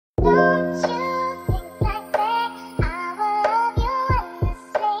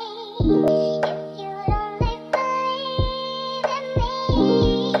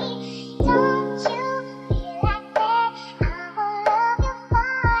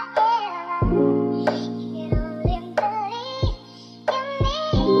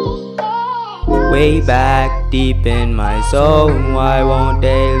Way back deep in my soul, why won't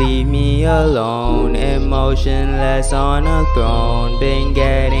they leave me alone? Emotionless on a throne, been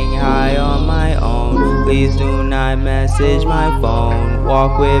getting high on my own. Please do not message my phone,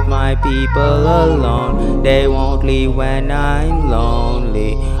 walk with my people alone. They won't leave when I'm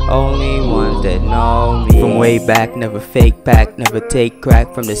lonely, only ones that know me. From way back, never fake back, never take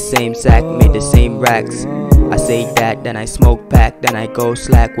crack from the same sack, made the same racks. I say that, then I smoke pack, then I go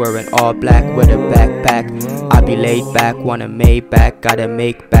slack, wearing all black with a backpack. I be laid back, wanna made back, gotta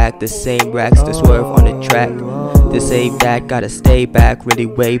make back the same racks to swerve on the track. To save that, gotta stay back, really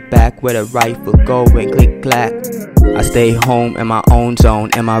way back with a rifle going click clack. I stay home in my own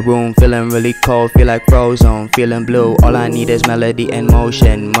zone, in my room, feeling really cold, feel like frozen, feeling blue. All I need is melody and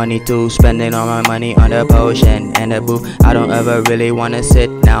motion, money too, spending all my money on the potion and the booth. I don't ever really wanna sit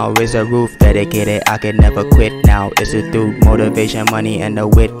now, raise a roof, dedicated, I could never quit now. It's a through motivation, money and the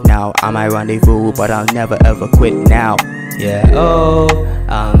wit now. I might rendezvous, but I'll never ever quit now. Yeah, oh,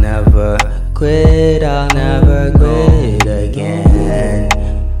 I'll never quit, I'll never quit again.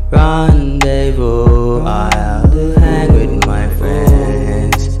 Rendezvous, I'll hang with my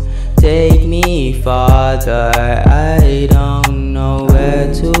friends. Take me farther, I don't know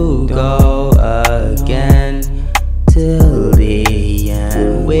where to go again. Till the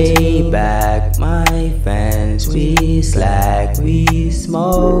end, way back, my friends, we slack, we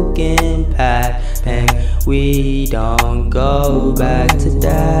smoking pack, and we don't go back to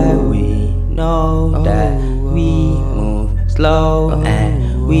that. We know that we move slow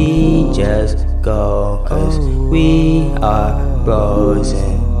and we just go, 'cause we are bros.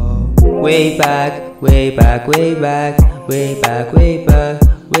 Way back, way back, way back, way back, way back,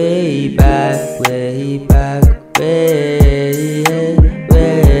 way back, way back, way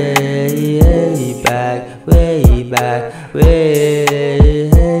back, way back,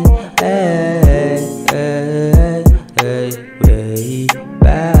 way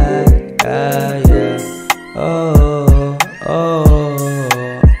back, yeah. Oh, oh,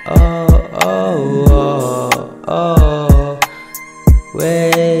 oh, oh, oh, oh,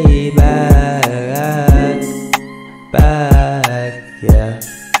 way back, back, yeah,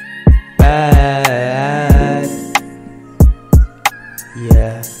 back,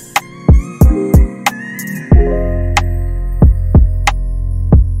 yeah.